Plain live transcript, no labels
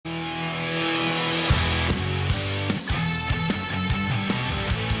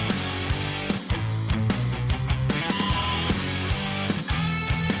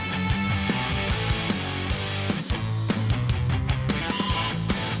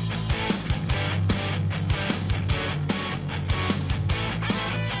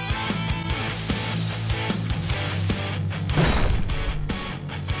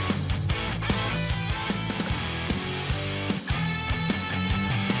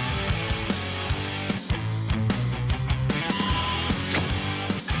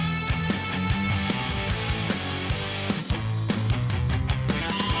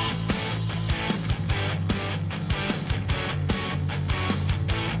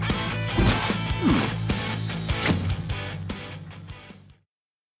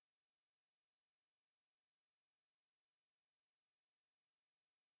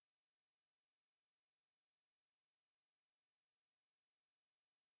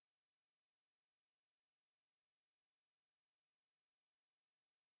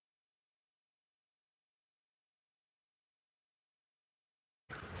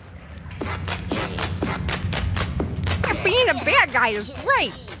the bad guy is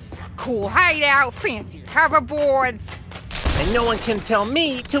great. Cool hideout, fancy hoverboards. And no one can tell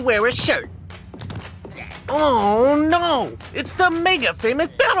me to wear a shirt. Oh no! It's the mega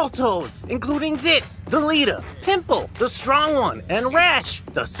famous Battletoads, including Zitz, the leader, Pimple, the strong one, and Rash,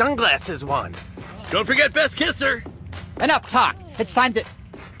 the sunglasses one. Don't forget Best Kisser. Enough talk. It's time to...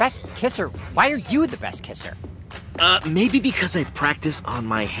 Best kisser? Why are you the best kisser? Maybe because I practice on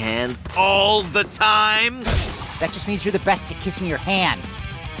my hand all the time? That just means you're the best at kissing your hand.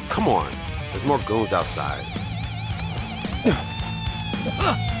 Come on, there's more goons outside.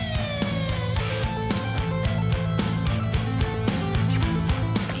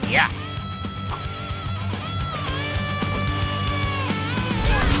 Yeah.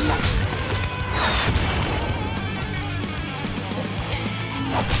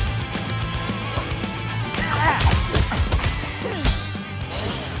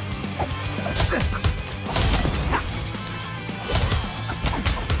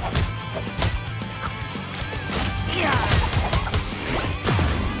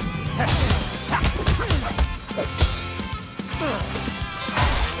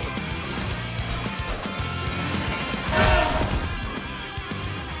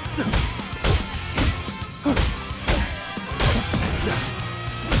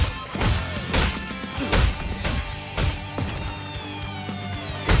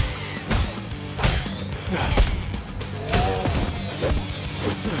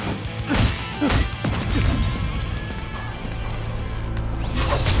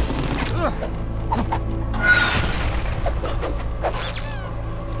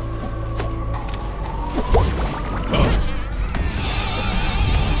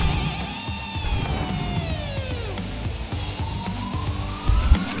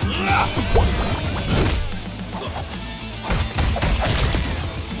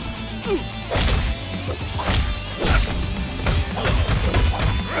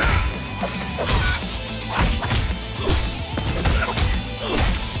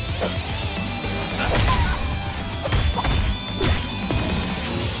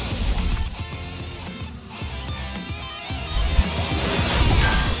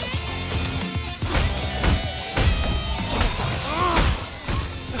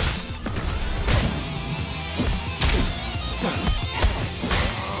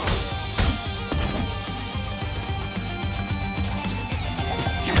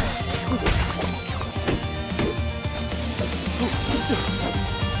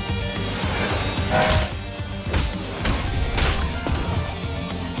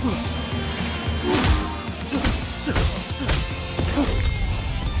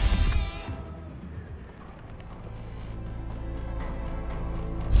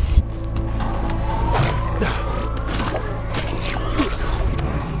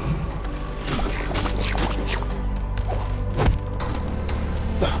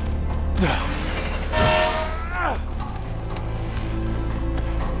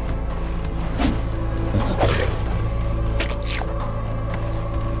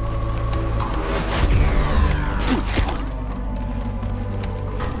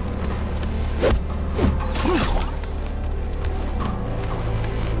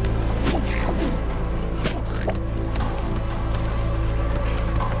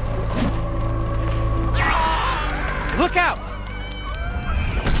 Look out!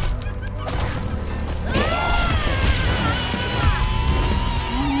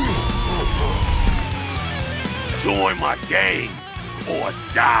 Join my gang or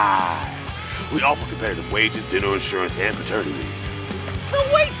die. We offer competitive wages, dinner insurance, and paternity leave.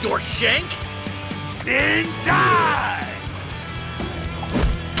 No way, Dork Shank! Then die!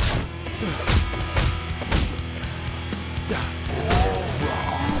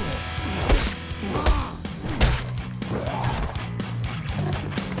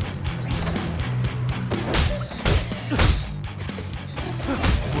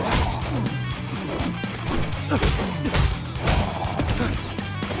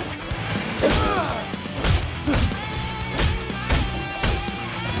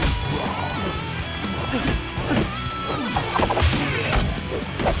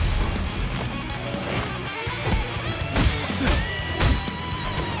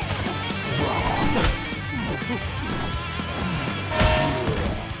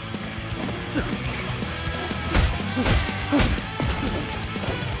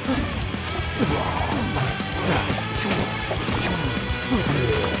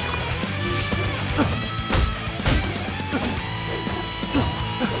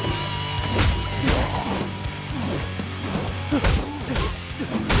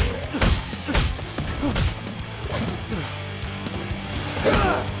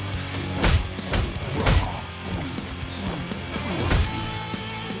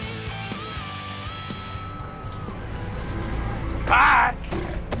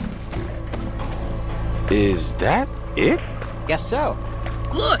 Is that it? Guess so.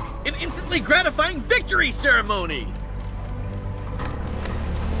 Look! An instantly gratifying victory ceremony!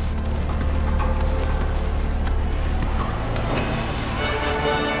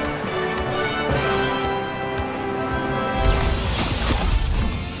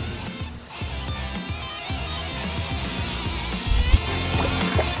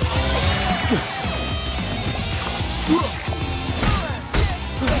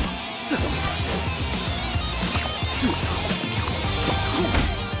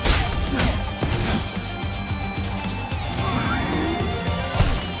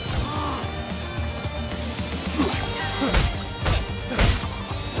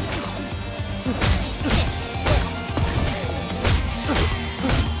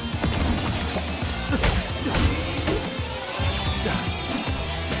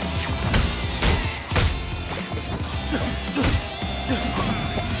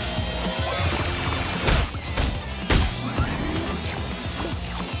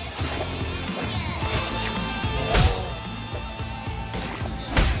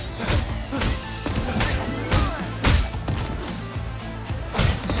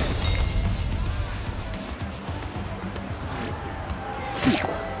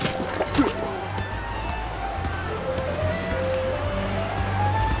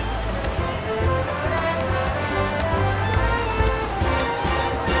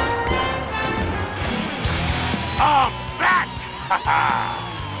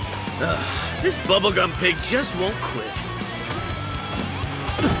 This bubblegum pig just won't quit.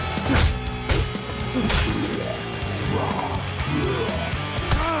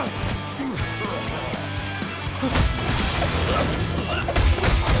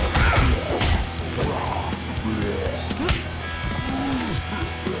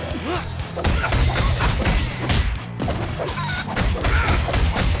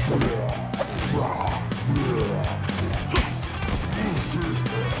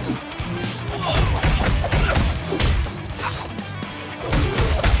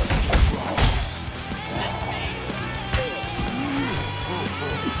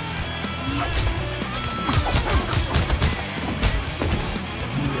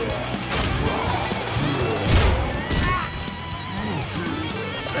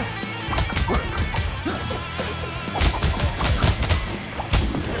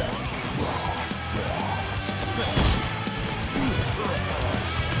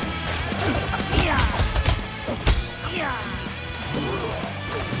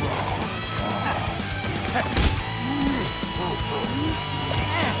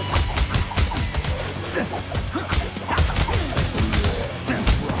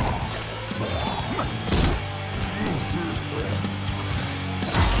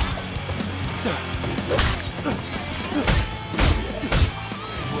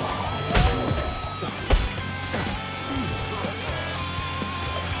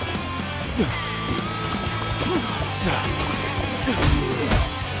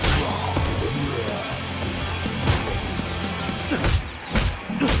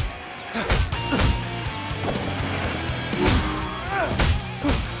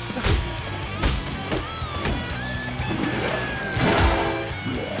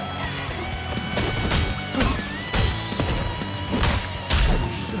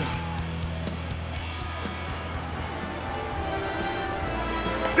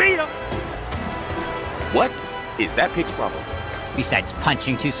 See ya! What is that pig's problem? Besides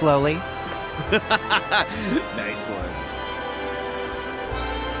punching too slowly. Nice one.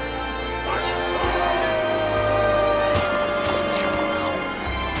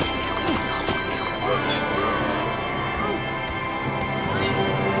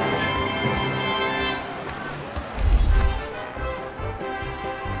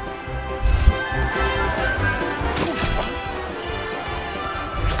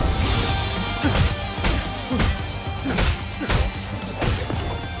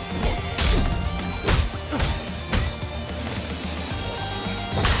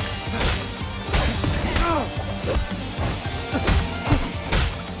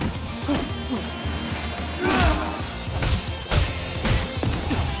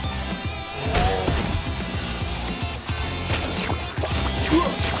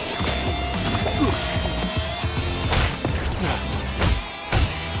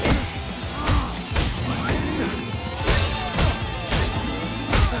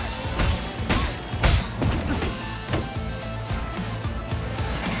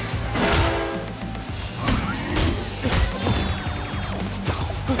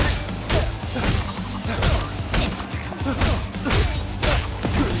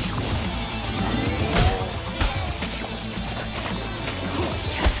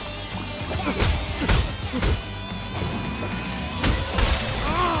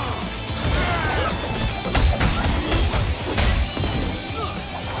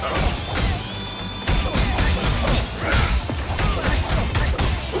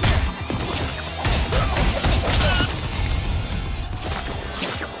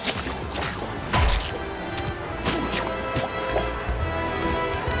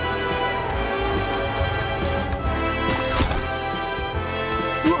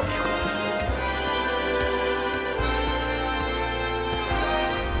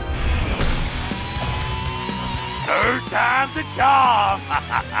 time's a charm.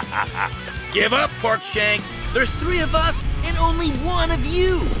 Give up, Pork Shank. There's 3 of us and only 1 of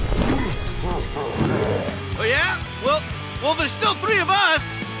you. Oh, yeah? Well, there's still 3 of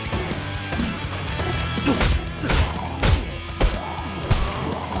us.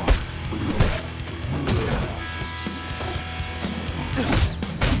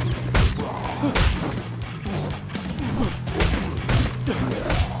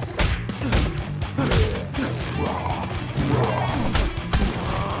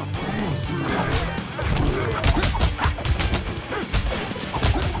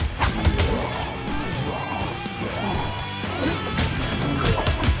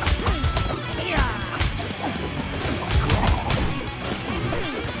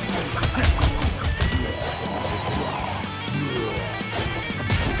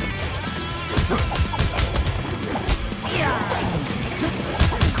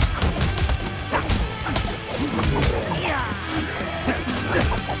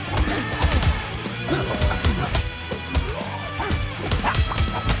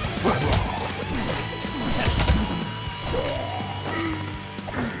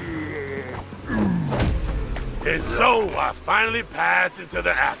 And so I finally pass into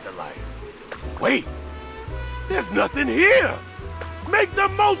the afterlife. Wait, there's nothing here. Make the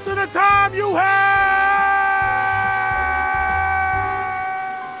most of the time you have!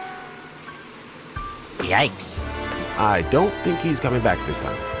 Yikes. I don't think he's coming back this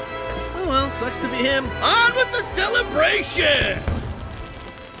time. Oh well, sucks to be him. On with the celebration!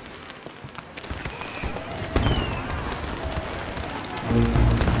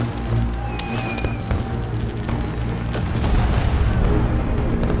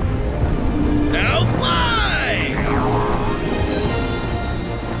 Now fly!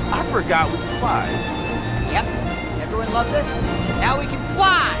 I forgot we could fly. Yep. Everyone loves us. Now we can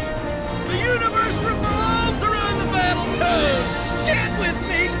fly. The universe revolves around the Battletoads! Chant with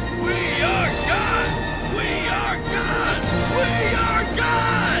me! We are God! We are God! We are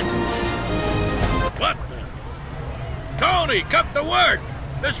God! What the? Tony, come to work!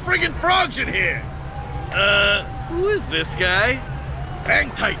 There's friggin' frogs in here! Who is this guy?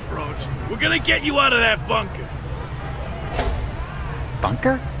 Hang tight, frogs. We're gonna get you out of that bunker.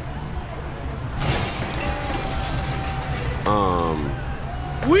 Bunker?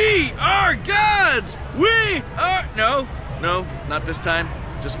 We are gods! We are... No, not this time.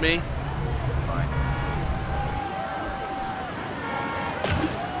 Just me. Fine.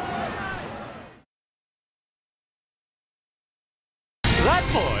 That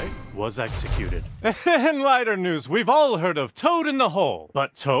boy was executed. In lighter news, we've all heard of Toad in the Hole.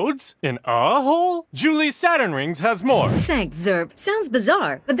 But toads in a hole? Julie Saturn Rings has more. Thanks, Zerb. Sounds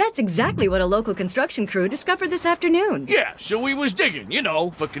bizarre, but that's exactly what a local construction crew discovered this afternoon. Yeah, so we was digging, you know,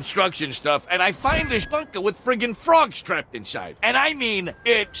 for construction stuff, and I find this bunker with friggin' frogs trapped inside. And I mean,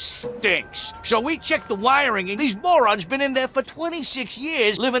 it stinks. So we checked the wiring, and these morons been in there for 26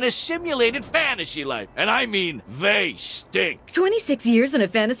 years living a simulated fantasy life. And I mean, they stink. 26 years in a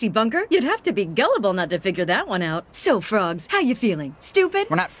fantasy bunker? You'd have to be gullible not to figure that one out. So, frogs, how you feeling? Stupid?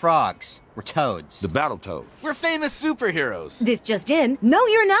 We're not frogs. We're toads. The Battletoads. We're famous superheroes. This just in. No,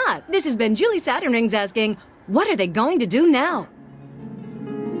 you're not. This has been Julie Saturn Rings asking, what are they going to do now?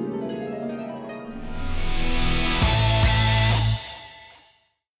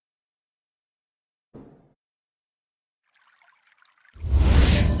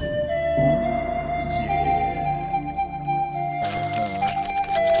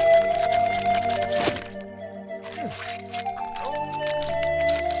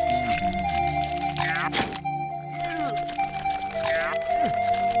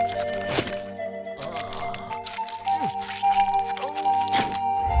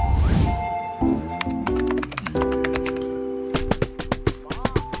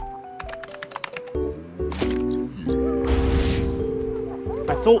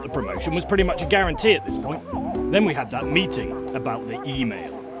 I thought the promotion was pretty much a guarantee at this point. Then we had that meeting about the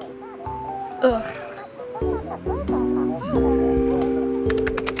email. Ugh.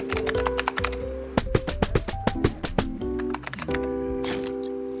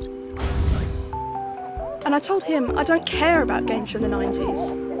 And I told him I don't care about games from the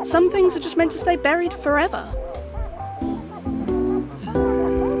 90s. Some things are just meant to stay buried forever.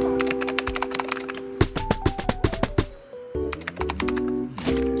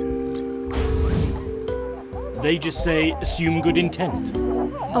 They just say, assume good intent.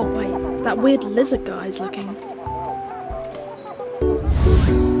 Oh wait, that weird lizard guy's looking.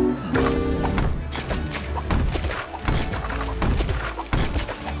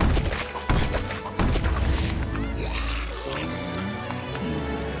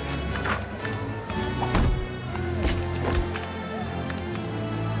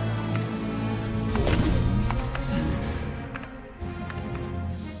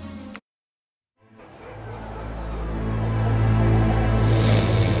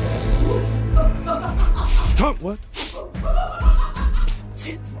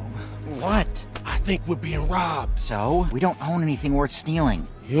 What? I think we're being robbed. So? We don't own anything worth stealing.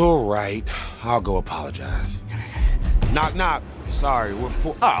 You're right. I'll go apologize. Knock, knock. Sorry, we're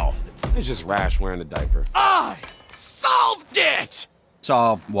poor. Oh, it's just Rash wearing a diaper. I solved it!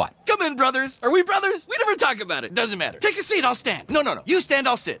 Solve what? Come in, brothers. Are we brothers? We never talk about it. Doesn't matter. Take a seat, I'll stand. No. You stand,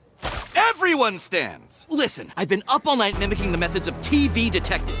 I'll sit. Everyone stands! Listen, I've been up all night mimicking the methods of TV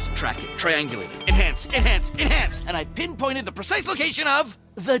detectives. Tracking, triangulating, enhance, and I pinpointed the precise location of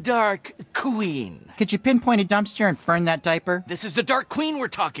the Dark Queen. Could you pinpoint a dumpster and burn that diaper? This is the Dark Queen we're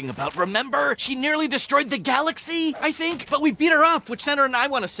talking about, remember? She nearly destroyed the galaxy, I think, but we beat her up, which sent her and I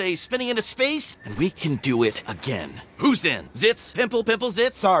want to say spinning into space, and we can do it again. Who's in? Zitz? Pimple,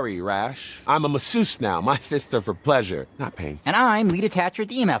 Zitz? Sorry, Rash. I'm a masseuse now. My fists are for pleasure, not pain. And I'm lead attacher at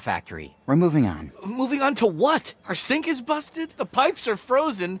the email factory. We're moving on. Moving on to what? Our sink is busted? The pipes are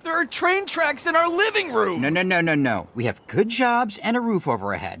frozen? There are train tracks in our living room! No. We have good jobs and a roof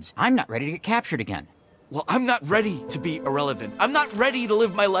over our heads. I'm not ready to get captured again. Well, I'm not ready to be irrelevant. I'm not ready to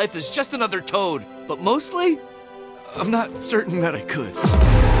live my life as just another toad. But mostly, I'm not certain that I could.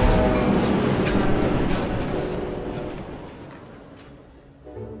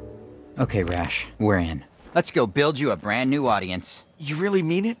 Okay, Rash, we're in. Let's go build you a brand new audience. You really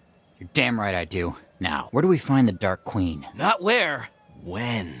mean it? You're damn right I do. Now, where do we find the Dark Queen? Not where.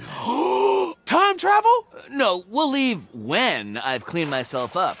 When. Time travel? No, we'll leave when I've cleaned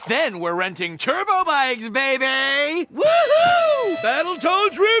myself up. Then we're renting turbo bikes, baby! Woohoo!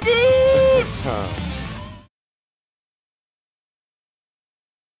 Battletoads reboot!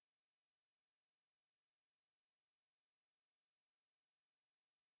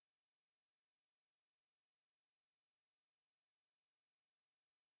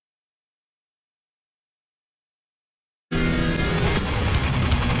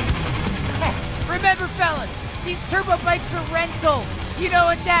 Remember, fellas, these turbo bikes are rentals. You know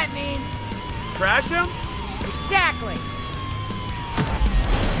what that means. Trash him? Exactly.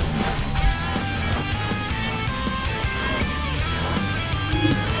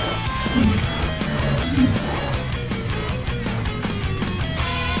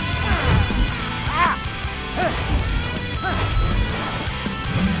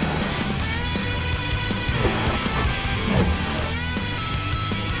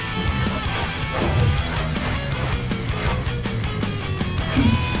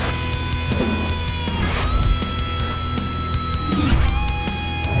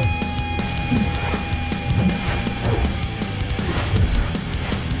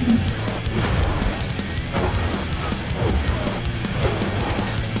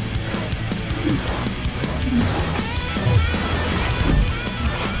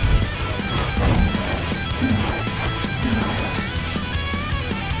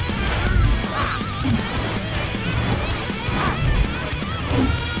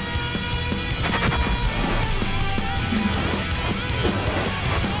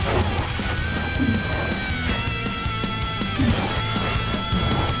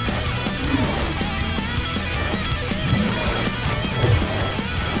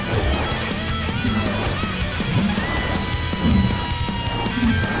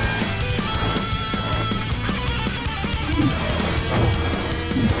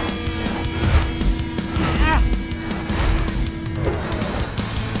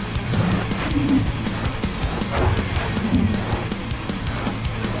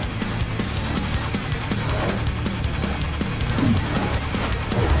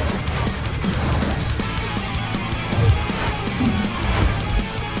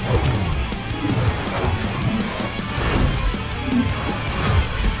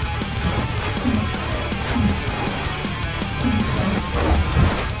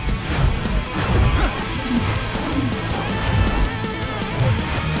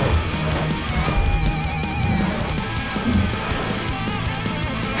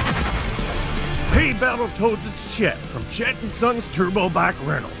 Battletoads, it's Chet from Chet & Son's Turbo Bike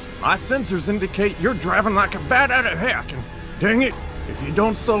Rentals. My sensors indicate you're driving like a bat out of heck, and dang it, if you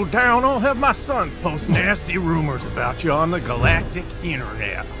don't slow down, I'll have my sons post nasty rumors about you on the galactic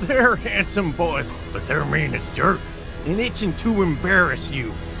internet. They're handsome boys, but they're mean as dirt and itching to embarrass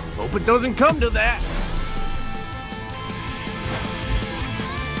you. Hope it doesn't come to that.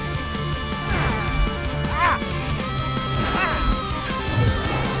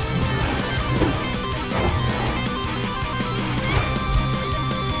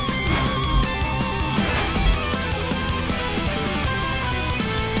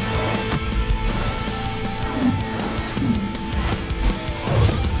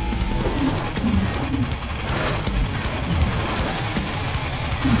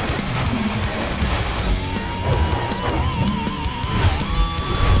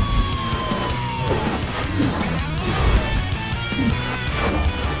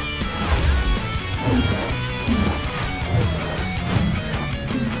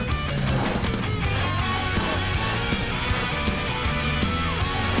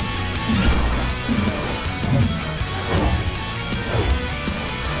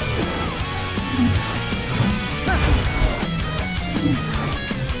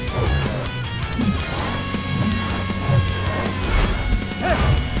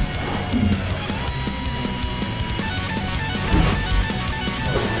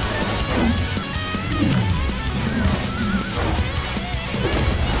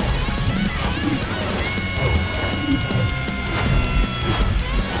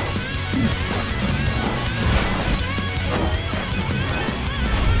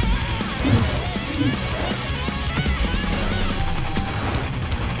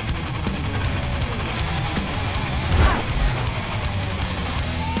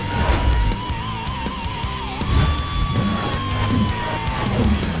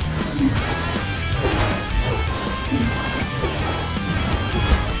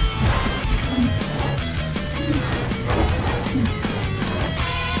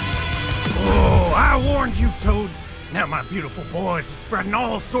 I warned you, Toads. Now my beautiful boys are spreading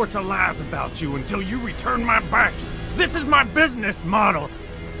all sorts of lies about you until you return my bikes. This is my business model.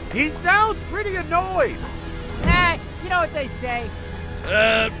 He sounds pretty annoyed. Nah, you know what they say.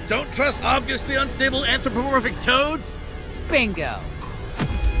 Don't trust obviously unstable anthropomorphic toads? Bingo.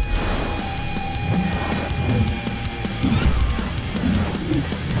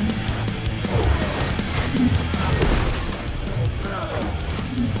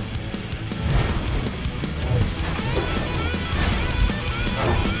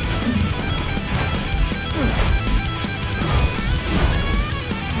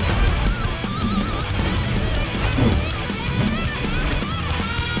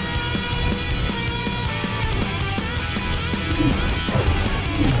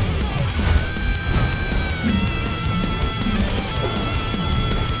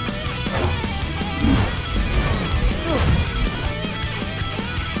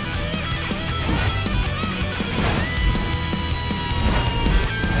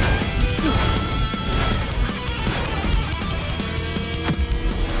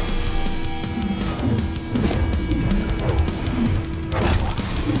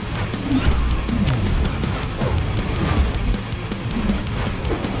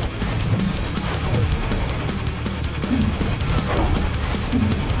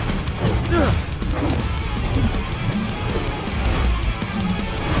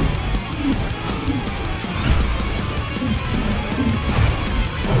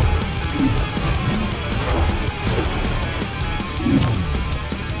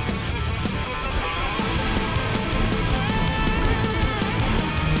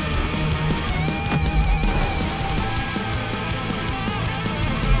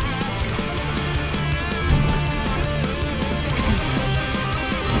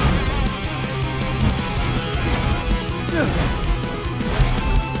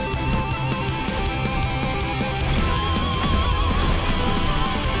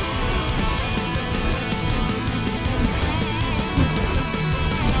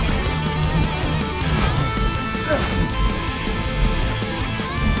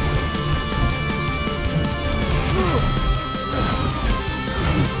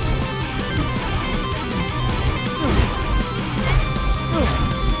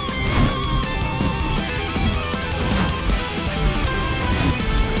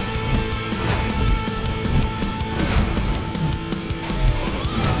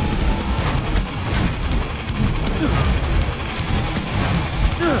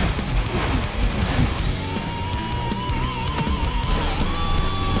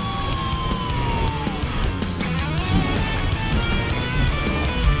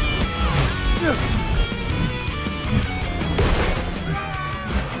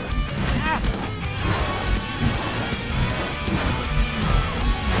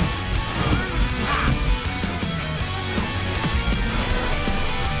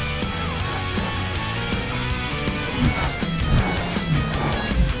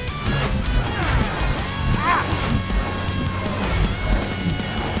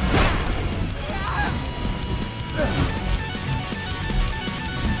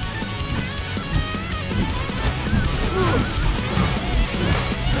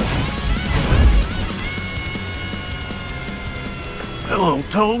 Hello,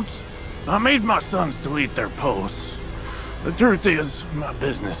 Toads. I made my sons delete their posts. The truth is, my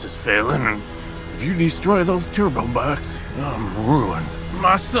business is failing, and if you destroy those turbo bikes, I'm ruined.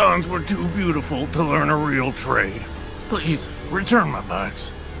 My sons were too beautiful to learn a real trade. Please, return my bikes.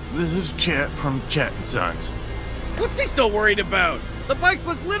 This is Chat from Chat & Sons. What's he so worried about? The bikes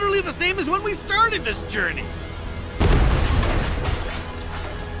look literally the same as when we started this journey.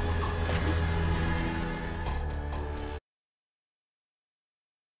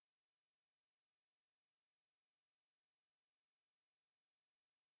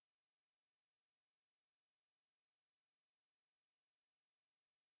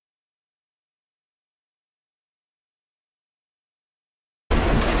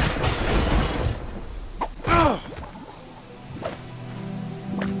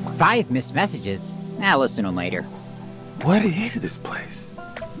 Five missed messages. I'll listen to them later. What is this place?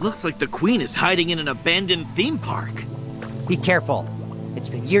 Looks like the Queen is hiding in an abandoned theme park. Be careful. It's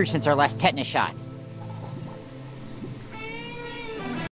been years since our last tetanus shot.